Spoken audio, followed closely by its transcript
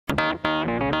Hi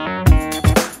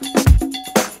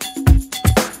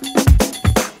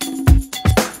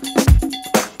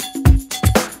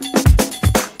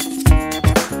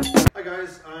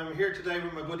guys, I'm here today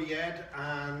with my buddy Ed,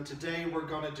 and today we're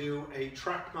going to do a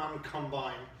TrackMan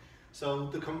combine. So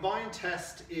the combine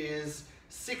test is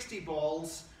 60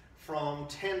 balls from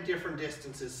 10 different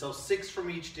distances, so 6 from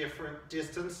each different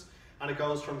distance, and it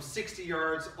goes from 60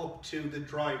 yards up to the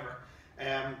driver.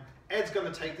 Ed's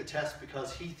going to take the test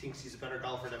because he thinks he's a better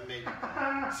golfer than me.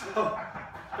 So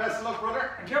best of luck,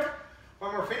 brother. Thank you.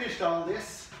 When we're finished all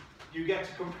this, you get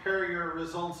to compare your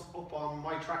results up on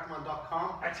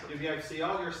mytrackman.com. Excellent. You'll be able to see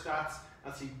all your stats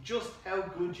and see just how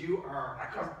good you are.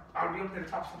 I'll be up in the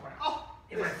top somewhere. Oh,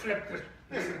 If I flip it.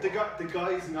 listen, the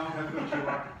guys know how good you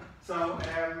are. So,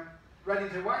 ready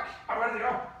to whack? I'm ready to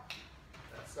go.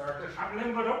 Let's start it. I'm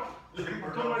limbered up. Limbered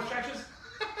I'm done up. my stretches.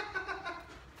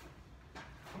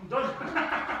 I'm done.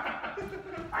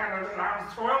 I got a little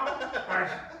arms twirl. Right,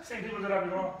 same people that I've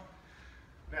been going.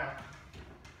 Now,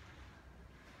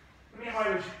 Give me a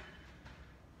mileage.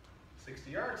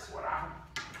 60 yards. What happened?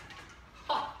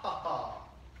 Ha ha ha.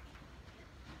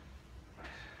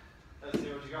 Let's see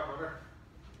what you got, brother.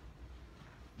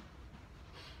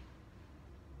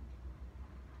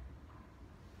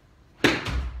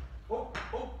 Oh,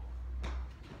 oh.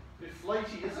 Bit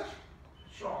flighty, is it?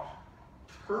 Short.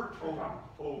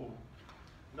 Oh.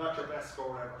 Not your best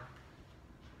score ever.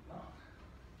 No.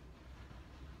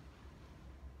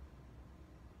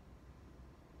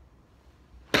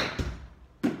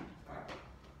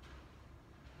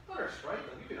 Better strike,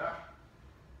 I'll give you that.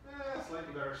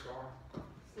 Slightly better score.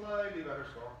 Slightly better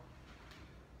score.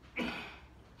 You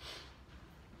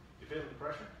feeling the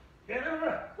pressure? Yeah, a little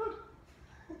bit. Good.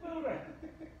 A little bit.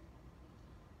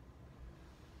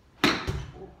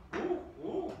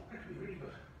 Ooh. That could be really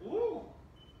good. Ooh.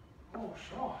 Oh,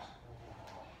 short.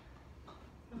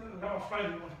 A little more flighty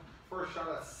one. First shot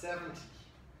at 70.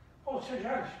 Oh, 10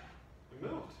 yards. We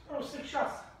moved. Oh, 6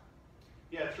 shots.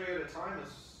 Yeah, 3 at a time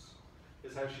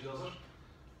is how she does it.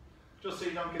 Just so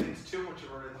you don't get into too much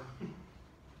of a rhythm.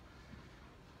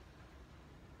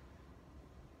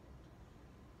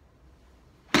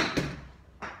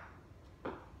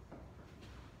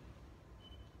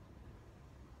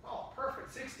 Oh,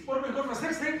 perfect, 60. Would have been good for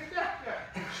 60. Yeah.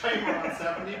 Shame we're on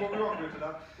 70, but we won't go into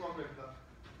that.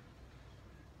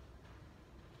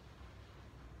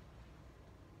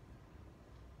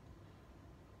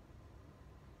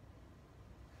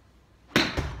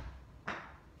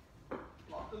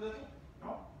 Locked a little?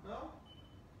 No. No?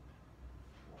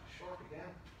 Oh, short again.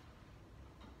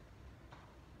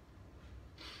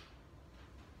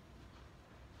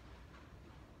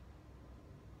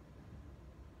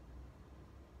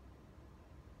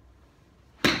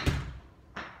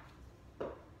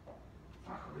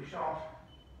 That could be short.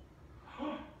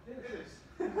 It is.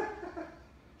 80.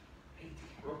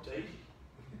 We're up to 80.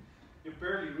 You've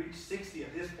barely reached 60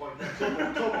 at this point. Come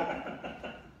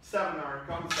up. 7 iron,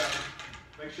 come 7.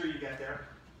 Make sure you get there.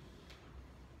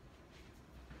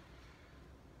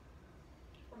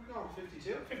 What are we going,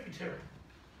 52? 52.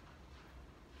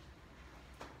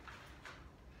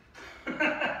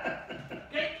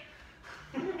 Okay.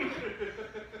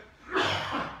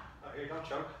 Oh, here, don't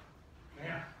choke.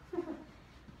 Yeah.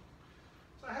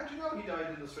 So how'd you know he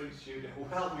died in the swing studio?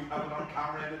 Well, we have it on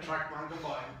camera in the TrackMan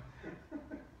combine.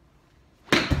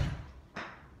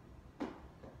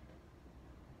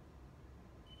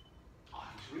 Oh,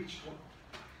 he's reached one.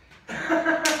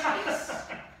 Yes.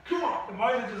 Come on. The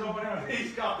mileage is up and out.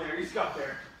 He's got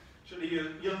there. Surely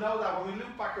you'll know that when we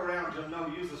loop back around, you'll know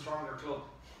use a stronger club.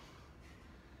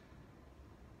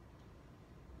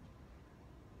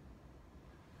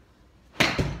 It's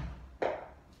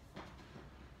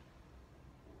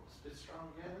a bit strong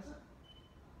again, is it?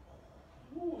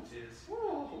 Oh, it is.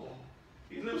 Ooh.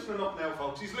 He's loosening up now,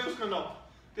 folks. He's loosening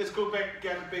up. This could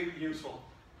get a big useful.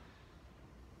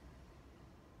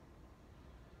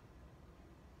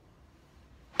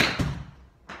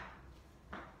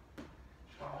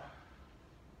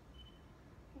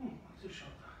 Too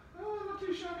short. Oh, not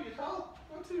too shabby at all.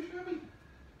 Not too shabby.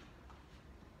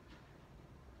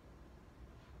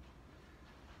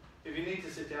 If you need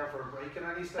to sit down for a break at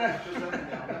any stage, just let me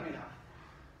know. Let me know.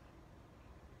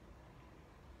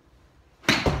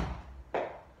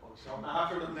 Oh, so I'm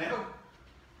after them now.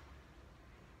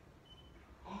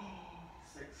 Oh,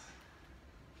 6.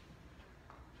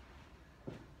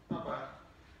 Not bad.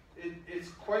 It's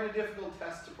quite a difficult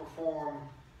test to perform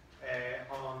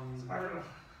on. I don't know.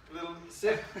 Little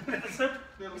sip. Sip.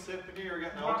 Little sip in here, you're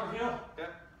getting Water older. hill. Yeah.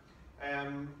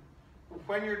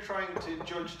 When you're trying to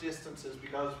judge distances,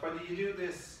 because whether you do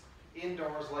this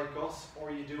indoors like us,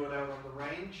 or you do it out on the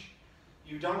range,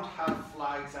 you don't have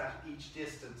flags at each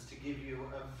distance to give you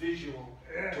a visual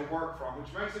to work from,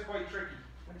 which makes it quite tricky.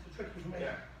 Makes it tricky for me.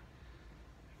 Yeah.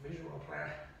 Visual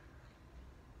play.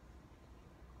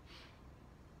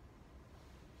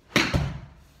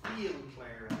 Field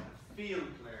player, field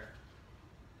player.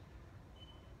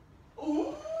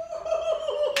 Ooh!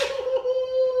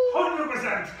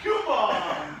 100%. Come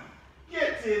on!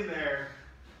 Get in there.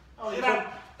 See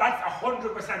that? That's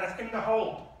 100%. That's in the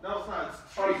hole. No, it's not.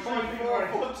 It's Sorry,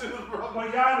 3.4 foot to the road. My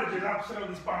yardage is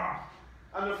absolutely spot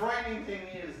on. And the frightening thing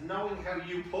is, knowing how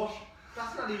you putt,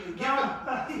 that's not even given.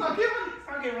 No. It's not given. It's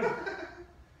not given.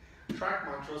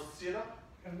 TrackMan trusts you, though.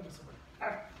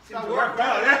 That seems That to work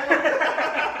well, yeah?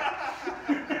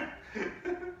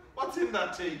 What's in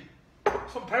that tea?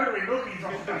 Some powdery cookies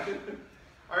on that.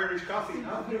 Irish coffee,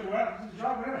 no? Doing well. It's a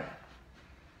job, isn't it?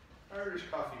 Irish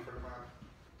coffee for the man.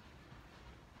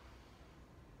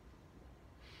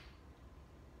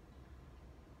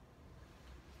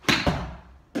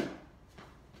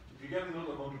 If you get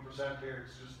another 100% here,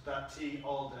 it's just that tea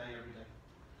all day, every day.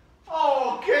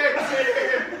 Oh, get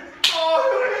in! Oh,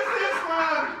 who is this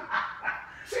man?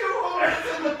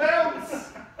 200 in the bounce!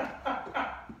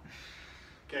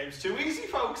 Game's too easy,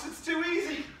 folks. It's too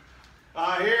easy.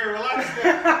 Here, relax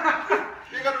there.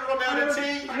 You're going to run out of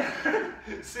tea.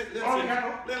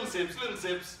 Little sips, little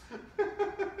sips.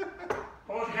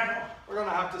 Oh, careful. We're going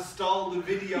to have to stall the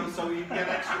video so you can get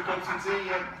extra cups of tea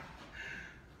in.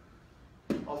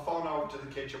 I'll phone over to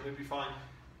the kitchen, we'll be fine.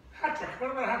 Hat trick.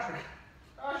 What about a hat trick?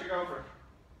 I should go for it.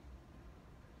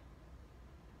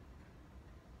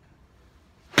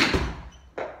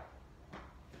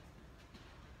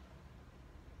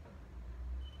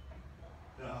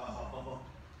 No.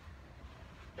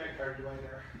 Get carried away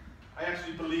there. I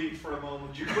actually believed for a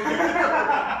moment you could.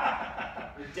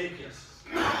 Ridiculous.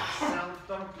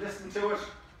 Don't listen to it.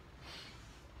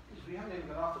 We haven't even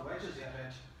got off the wedges yet,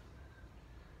 Ed.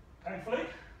 Thankfully.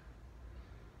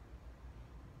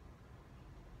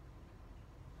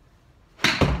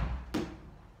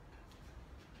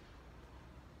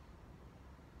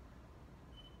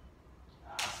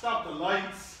 Stop the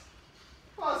lights.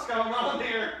 What's going on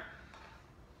here?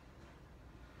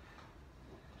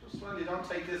 Just when you don't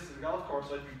take this to the golf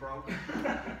course, I'd be broke.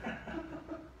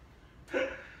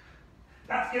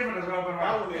 That's given as well,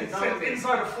 but It's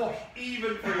inside a foot.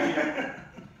 Even for you.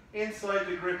 Inside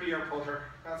the grippier putter.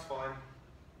 That's fine.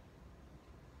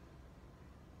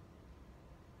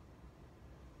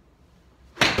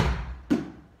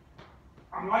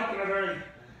 I'm liking it early.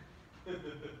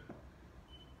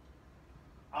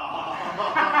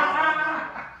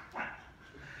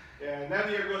 Yeah, now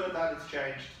that you're good at that, it's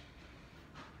changed.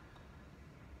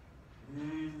 Do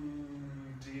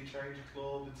you change a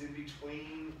club? It's in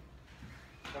between.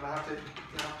 Gonna have to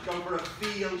go for a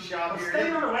field shot here.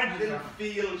 Stay on the wedges. Little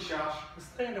field shot.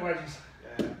 Stay in the wedges.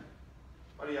 Yeah.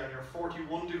 What are you on your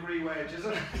 41-degree wedge, is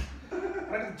it? I think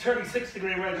a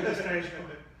 36-degree wedge at this stage.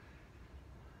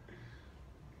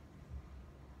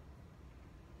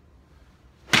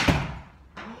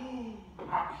 I'm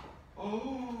happy.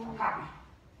 Oh. I'm happy.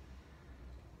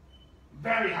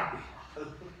 Very happy.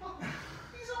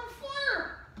 He's on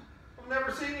fire. I've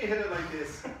never seen you hit it like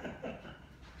this.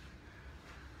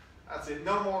 That's it.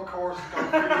 No more courses going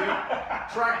for you.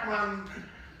 TrackMan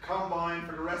combine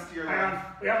for the rest of your life.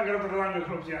 We haven't got up to the longer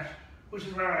clubs yet, which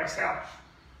is where I excel.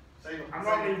 I'm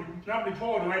not really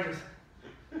poor the wedges.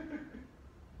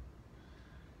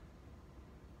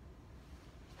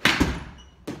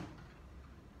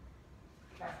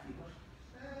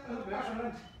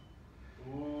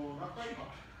 Ooh, not very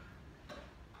much.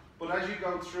 But as you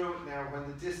go through it now, when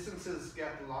the distances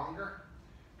get longer,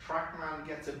 TrackMan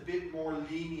gets a bit more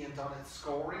lenient on its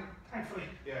scoring. Thankfully.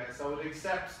 Yeah, so it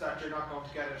accepts that you're not going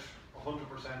to get it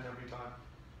 100% every time.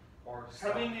 Or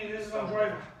how lenient is it on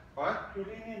driver? What? How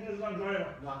lenient is it on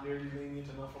driver? Not nearly lenient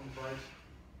enough, I'm afraid.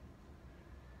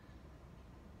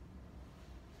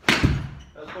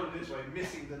 Let's put it this way,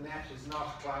 missing the net is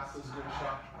not classed as a good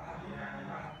shot.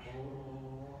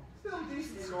 Oh. Still a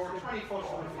decent score, 20 foot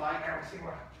from the flag.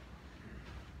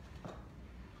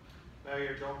 Now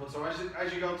you're jumping. So as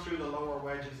you go through the lower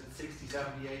wedges at 60,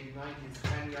 70, 80, 90, it's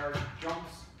 10-yard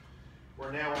jumps.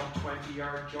 We're now on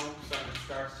 20-yard jumps and it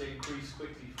starts to increase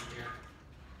quickly from here.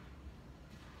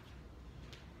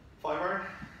 5-iron?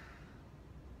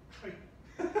 3.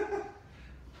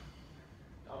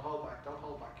 Don't hold back, don't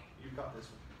hold back. You've got this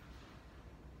one.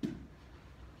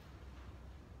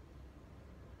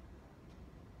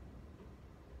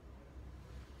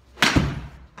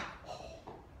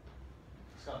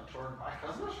 It's got to turn back,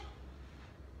 hasn't it?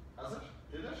 Has it?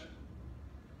 Did it?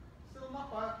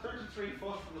 33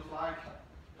 foot from the flag.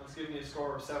 That's giving you a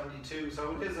score of 72.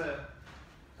 So it is a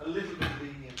little bit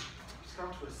lenient. It's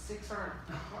gone to a 6 iron.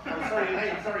 Oh, sorry,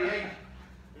 8. Sorry, 8.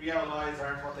 The yellow lines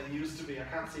aren't what they used to be. I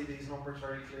can't see these numbers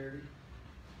very clearly.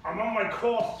 I'm on my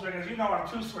course swing, as you know. I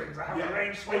have 2 swings. I have a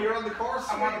range swing. Oh, you're on the course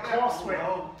swing. I'm on the course swing.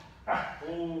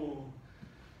 Oh.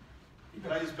 He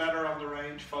plays better on the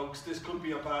range, folks. This could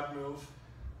be a bad move.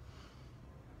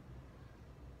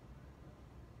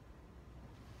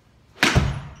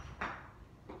 Oh,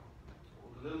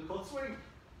 the little cut swing.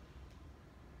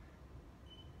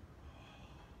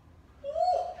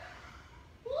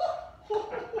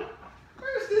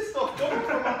 Where's this stuff coming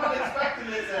from? I'm not expecting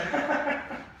this.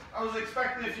 I was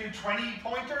expecting a few 20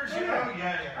 pointers, you know?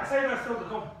 Yeah. I say that's still to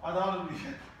come. I thought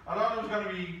it was going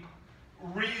to be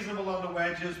reasonable on the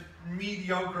wedges,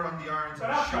 mediocre on the irons. So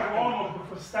that's my warm-up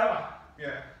for Stella.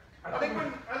 Yeah. I think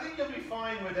you'll be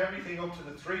fine with everything up to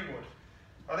the 3-wood.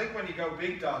 I think when you go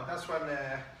big dog, that's when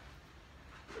there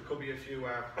could be a few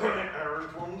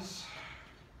errant ones.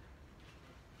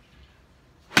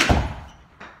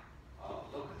 Oh,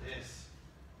 look at this.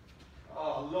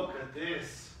 Oh, look at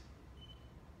this.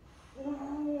 Ooh, a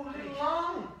little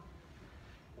long.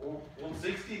 Oh,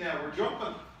 160 now, we're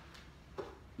jumping.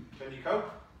 Can you cope?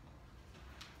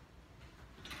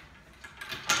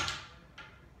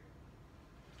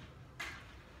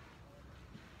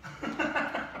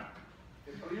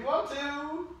 If you want to.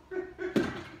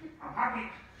 I'm happy.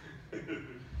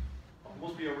 Oh,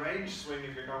 must be a range swing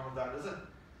if you're going with that, is it?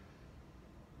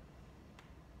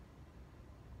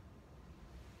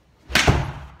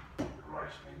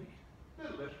 Right, maybe. A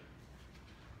little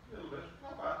bit.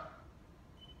 Not bad.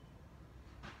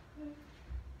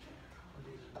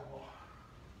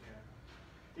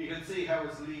 You can see how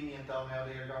it's lenient though now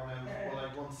that you're going out for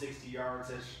like 160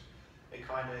 yards-ish. It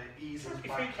kind of eases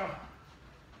back.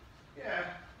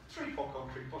 Yeah, 3-foot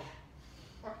country, but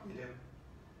what can you do?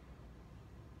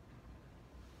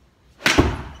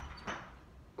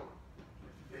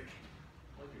 Big.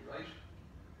 Might be right.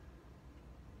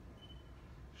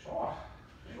 Short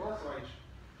right.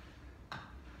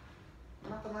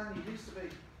 Not the man you used to be.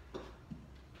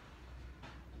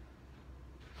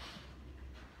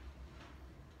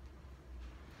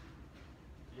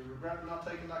 You regret not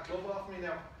taking that club off me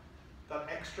now? That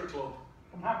extra club.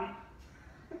 I'm happy.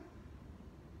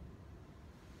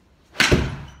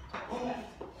 Oh!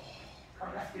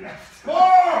 Left.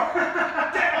 More!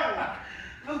 Down!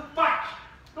 Look back!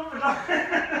 Look at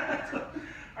that.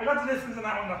 I got the distance in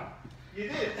that one though. You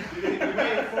did. You may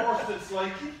have forced it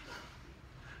slightly.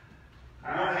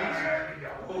 There we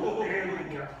go. Oh. Here we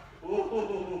go.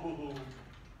 Oh.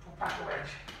 Put back the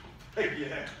wedge.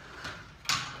 Yeah.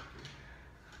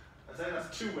 I'd say that's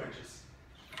 2 wedges.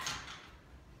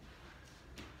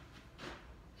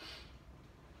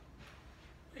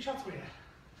 How many shots we had?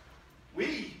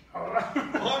 We? Oh,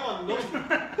 I'm on nothing.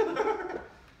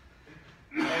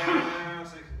 We're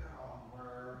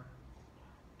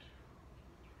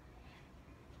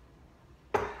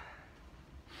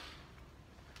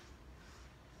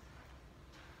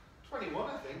 21,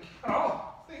 I think.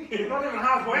 Oh, you're not even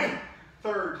halfway.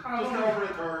 Third, just over a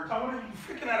third. I want to be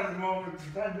freaking out at the moment.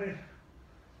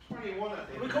 21, I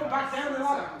think. We come back down the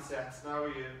line. 7 sets. Now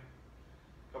you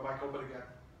go back up it again.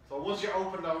 So once you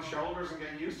open those shoulders and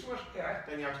get used to it,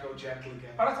 then you have to go gentle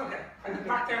again. Oh, that's okay. I can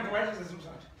back down the wedges at some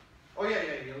side. Oh yeah,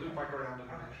 you loop back around a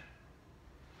minute.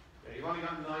 Yeah, you've only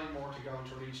got 9 more to go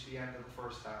to reach the end of the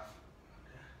first half.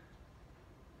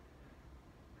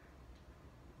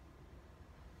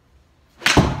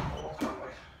 Oh, it's not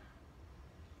right.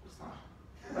 It's not.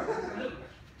 A little bit.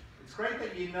 It's great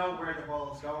that you know where the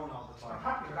ball's going all the I'm time.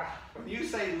 happy with that. When you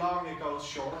say long, it goes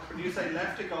short. When you say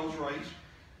left, it goes right.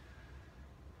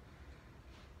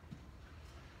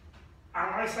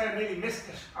 And I say I nearly missed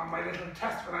it on my little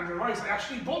test with Andrew Rice. I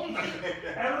actually buttoned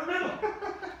it out of the middle.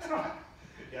 So,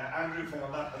 Yeah, Andrew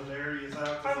found that hilarious.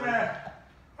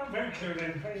 I'm very clued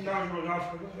in, very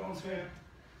knowledgeable golfer.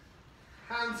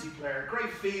 Handsy player,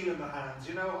 great feel in the hands,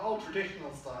 you know, old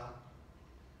traditional style.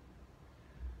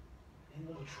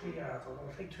 Another 3 yards,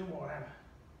 I'll take 2 more then.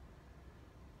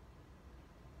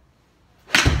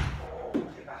 Oh,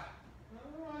 look at that.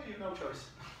 Oh, you've no choice.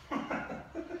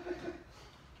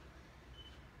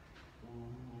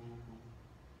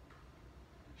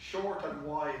 Short and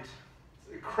wide.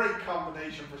 It's a great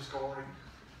combination for scoring.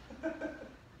 Let me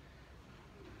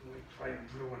try and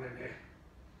drew one in here.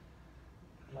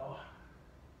 Low.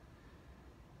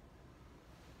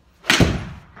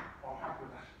 Oh, I'm happy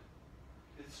with that.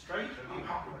 It's straight, I'm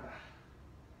happy with that.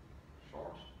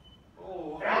 Short.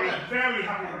 Oh, Very happy with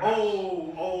that.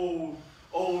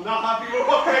 Oh, not happy with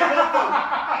okay,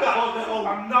 No.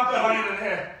 I'm not delighted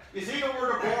here. You see what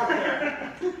we're the board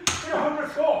there? You're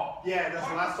 100 score. Yeah, that's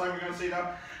the last time we're going to see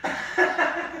that.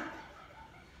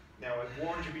 Now, I've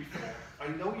warned you before. I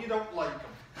know you don't like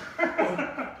him.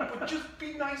 But just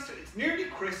be nice to him. It's nearly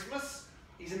Christmas.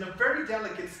 He's in a very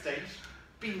delicate state.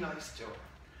 Be nice to him.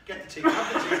 Get the tea.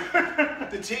 Have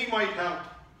the tea. The tea might help.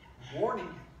 I'm warning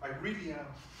you. I really am.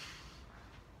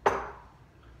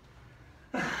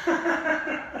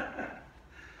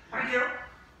 Thank you.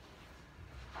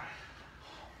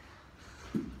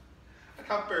 I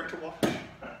can't bear to watch.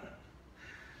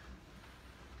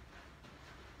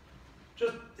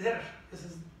 Just hit it. This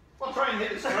is. I'll try and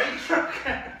hit it straight.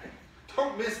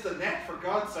 Don't miss the net, for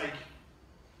God's sake.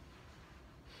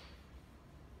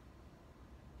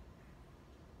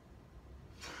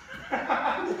 Oh,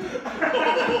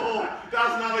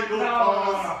 that's not a good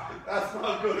pause. No. That's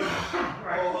not good enough.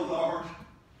 Right. Oh, Lord.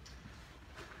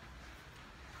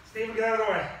 Stephen, get out of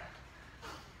the way.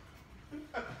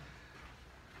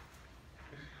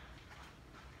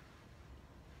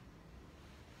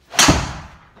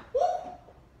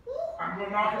 I'm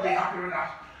not going to be happy with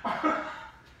that.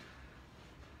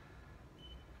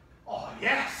 Oh,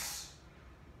 yes.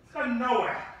 It's gone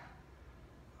nowhere.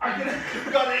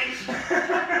 You've got 8.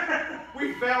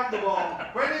 We found the ball.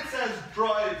 When it says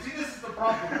drive, see, this is the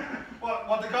problem.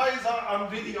 What the guys on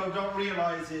video don't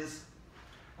realise is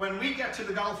when we get to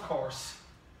the golf course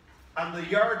and the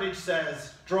yardage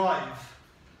says drive,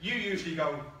 you usually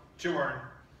go 2 iron.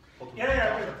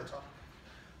 Yeah, At the top.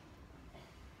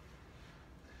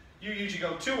 You usually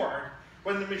go 2 iron.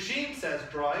 When the machine says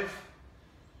drive,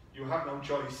 you have no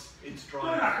choice. It's drive.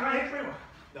 No, can I hit 3 more?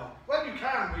 No. Well, you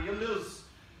can, but you lose.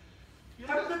 You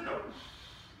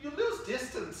lose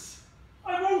distance.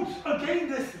 I won't. I'll gain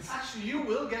distance. Actually, you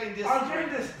will gain distance. I'll gain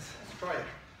distance. Let's try it.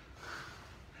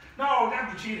 No,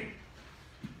 that's cheating.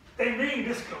 They mean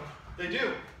this club. They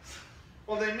do.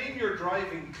 Well, they mean your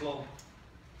driving club.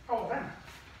 Oh, then.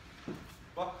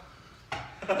 What?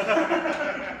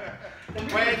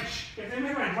 Wedge. If they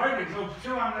mean my driving club,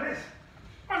 sure on it is.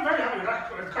 I'm very happy with that,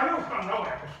 but it's kind of gone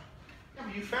nowhere. Yeah,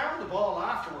 but you found the ball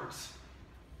afterwards.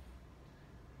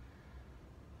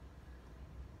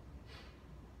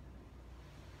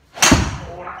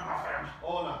 Oh, that's not fair.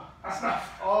 Oh no. That's not.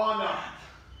 Oh no.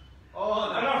 Oh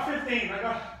no. I got 15. I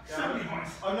got 70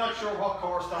 points. I'm not sure what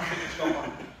course that finished up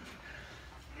on.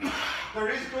 There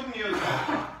is good news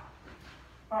though.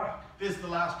 Oh. This is the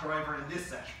last driver in this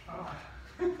set. Oh.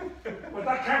 Well,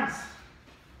 that counts.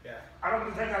 Yeah. I don't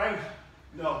want to take that out.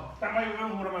 No. That might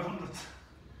ruin one of my hundreds.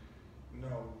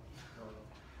 No.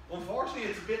 Unfortunately,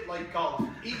 it's a bit like golf.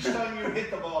 Each time you hit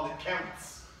the ball, it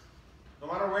counts. No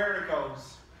matter where it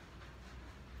goes.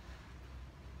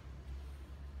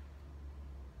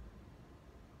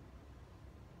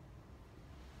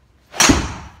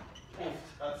 Oof,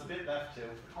 that's a bit left too.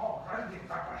 Oh, I didn't think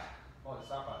that bad. Oh, it's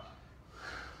that bad.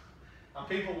 And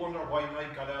people wonder why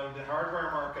Mike got out of the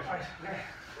hardware market. Right, okay.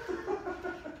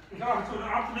 We got off to an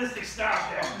optimistic start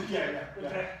there.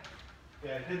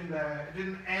 Yeah, it didn't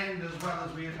end as well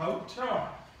as we had hoped. No.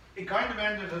 It kind of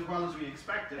ended as well as we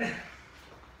expected.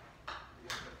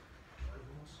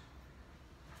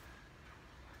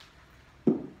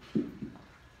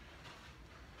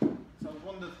 So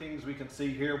one of the things we can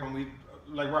see here when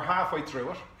we're halfway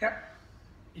through it. Yep.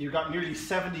 You got nearly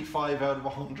 75 out of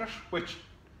 100, which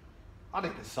I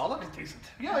think is solid. It's decent.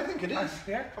 Yeah, I think it is.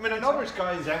 Yeah. I mean, I know there's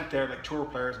guys out there like tour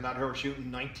players and that who are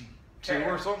shooting 92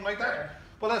 or something like that. Yeah.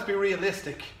 But let's be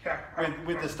realistic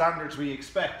with the standards we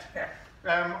expect. Yeah.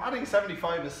 I think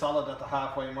 75 is solid at the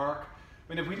halfway mark.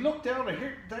 I mean, if we look down at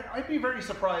here, I'd be very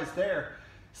surprised there.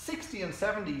 60 and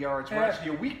 70 yards were actually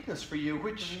a weakness for you,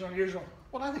 which is unusual.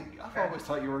 Well, I've always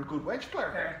thought you were a good wedge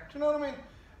player. Yeah. Do you know what I mean?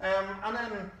 And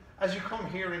then as you come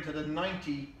here into the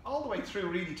 90, all the way through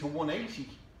really to 180,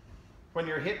 when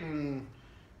you're hitting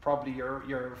probably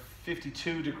your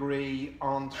 52 degree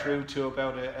on through to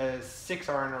about a 6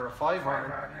 iron or a 5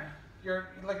 iron. You're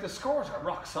like the scores are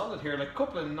rock solid here, like a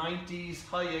couple of 90s,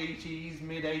 high 80s,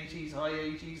 mid 80s, high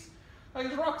 80s. Like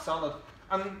it's rock solid.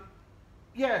 And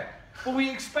yeah, but we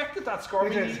expected that score. I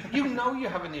mean, you know you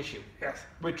have an issue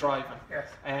with driving. Yes.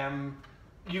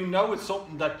 You know it's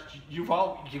something that you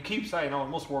keep saying, oh, I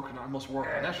must work on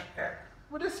it. Yeah.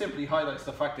 But this simply highlights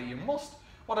the fact that you must.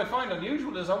 What I find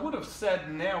unusual is I would have said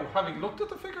now, having looked at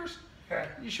the figures,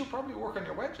 you should probably work on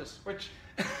your wedges, which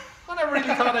I never really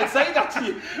thought I'd say that to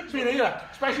you.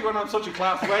 Especially when I'm such a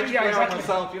class wedge player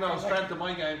myself, strength of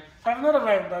my game. I have another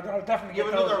round, I'll definitely give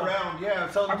another round,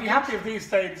 So I'd be happy if these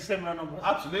stayed similar numbers.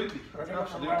 Absolutely.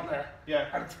 Around there. Yeah.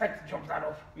 I'd expect to jump that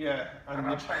up. Yeah, and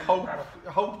I'll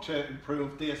hope to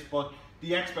improve this, but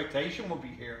the expectation would be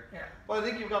here. Yeah. Well, I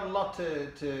think you've got a lot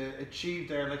to achieve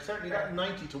there. Like certainly that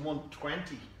 90 to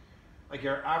 120, like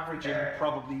you're averaging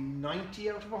probably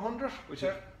 90 out of 100, which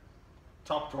is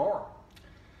top drawer.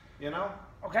 You know.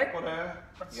 Okay. But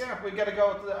yeah, we got to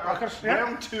go with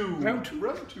round two. Round two.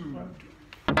 Round two. Round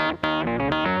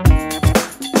two.